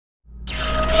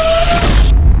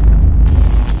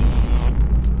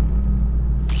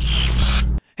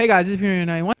Hey guys, this is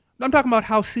Fury91. I'm talking about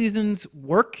how seasons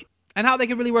work and how they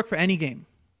can really work for any game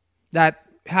that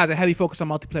has a heavy focus on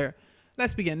multiplayer.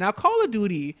 Let's begin. Now, Call of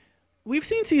Duty, we've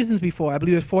seen seasons before. I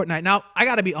believe it's Fortnite. Now, I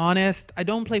gotta be honest, I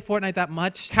don't play Fortnite that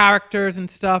much, characters and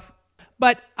stuff,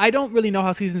 but I don't really know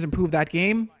how seasons improve that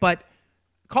game. But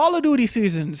Call of Duty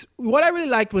seasons, what I really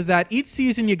liked was that each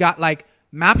season you got like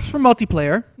maps for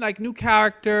multiplayer, like new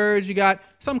characters, you got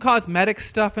some cosmetic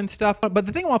stuff and stuff. But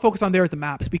the thing I want to focus on there is the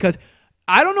maps, because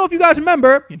I don't know if you guys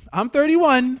remember, I'm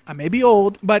 31, I may be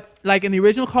old, but like in the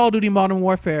original Call of Duty Modern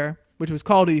Warfare, which was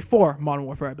Call of Duty 4 Modern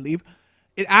Warfare, I believe,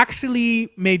 it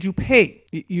actually made you pay.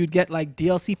 You'd get like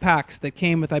DLC packs that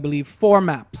came with, I believe, 4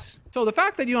 maps. So the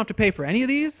fact that you don't have to pay for any of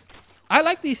these, I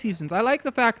like these seasons. I like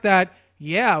the fact that,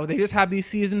 yeah, they just have these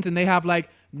seasons and they have like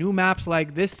new maps.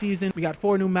 Like this season, we got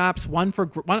 4 new maps. One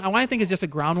I think is just a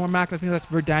ground war map. I think that's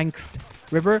Verdansk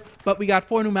River. But we got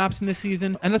 4 new maps in this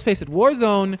season. And let's face it,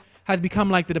 Warzone has become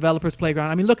like the developer's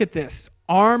playground. I mean, look at this.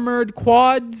 Armored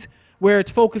quads, where it's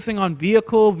focusing on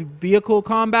vehicle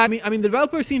combat. I mean, the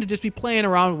developers seem to just be playing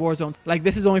around with Warzone. Like,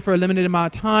 this is only for a limited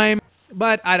amount of time.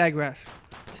 But I digress.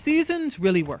 Seasons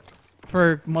really work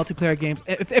for multiplayer games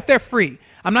if they're free.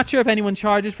 I'm not sure if anyone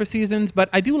charges for seasons, but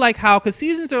I do like how, because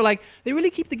seasons are like, they really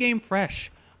keep the game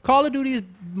fresh. Call of Duty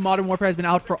Modern Warfare has been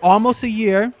out for almost a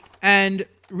year, and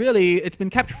really it's been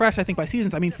kept fresh, I think, by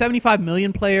seasons. I mean, 75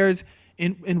 million players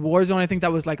in Warzone. I think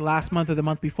that was like last month or the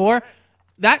month before.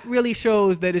 That really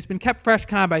shows that it's been kept fresh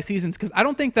kind of by seasons, because I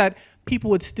don't think that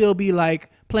people would still be like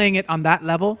playing it on that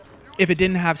level if it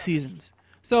didn't have seasons.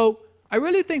 So I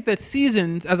really think that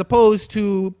seasons, as opposed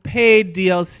to paid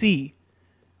DLC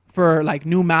for like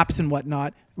new maps and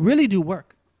whatnot, really do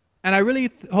work. And I really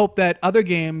hope that other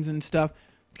games and stuff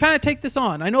kind of take this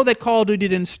on. I know that Call of Duty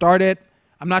didn't start it.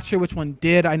 I'm not sure which one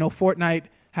did. I know Fortnite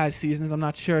has seasons. I'm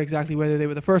not sure exactly whether they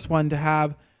were the first one to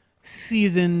have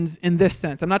seasons in this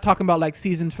sense. I'm not talking about like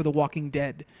seasons for The Walking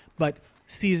Dead, but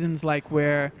seasons like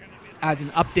where as in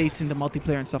updates into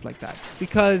multiplayer and stuff like that,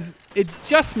 because it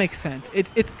just makes sense.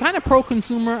 It's kind of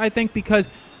pro-consumer, I think, because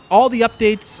all the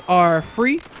updates are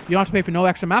free. You don't have to pay for no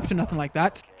extra maps or nothing like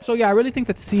that. So yeah, I really think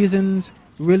that seasons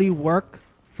really work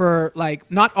for like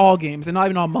not all games and not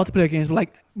even all multiplayer games, but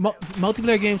like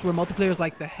multiplayer games where multiplayer is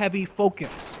like the heavy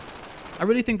focus. I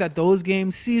really think that those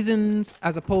games, seasons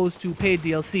as opposed to paid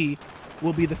DLC,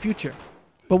 will be the future.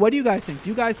 But what do you guys think? Do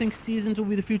you guys think seasons will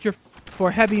be the future for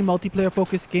heavy multiplayer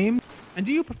focused games? And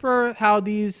do you prefer how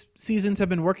these seasons have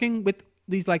been working with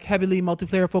these like heavily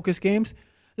multiplayer focused games?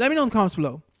 Let me know in the comments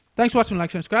below. Thanks for watching,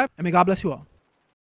 like, share, and subscribe, and may God bless you all.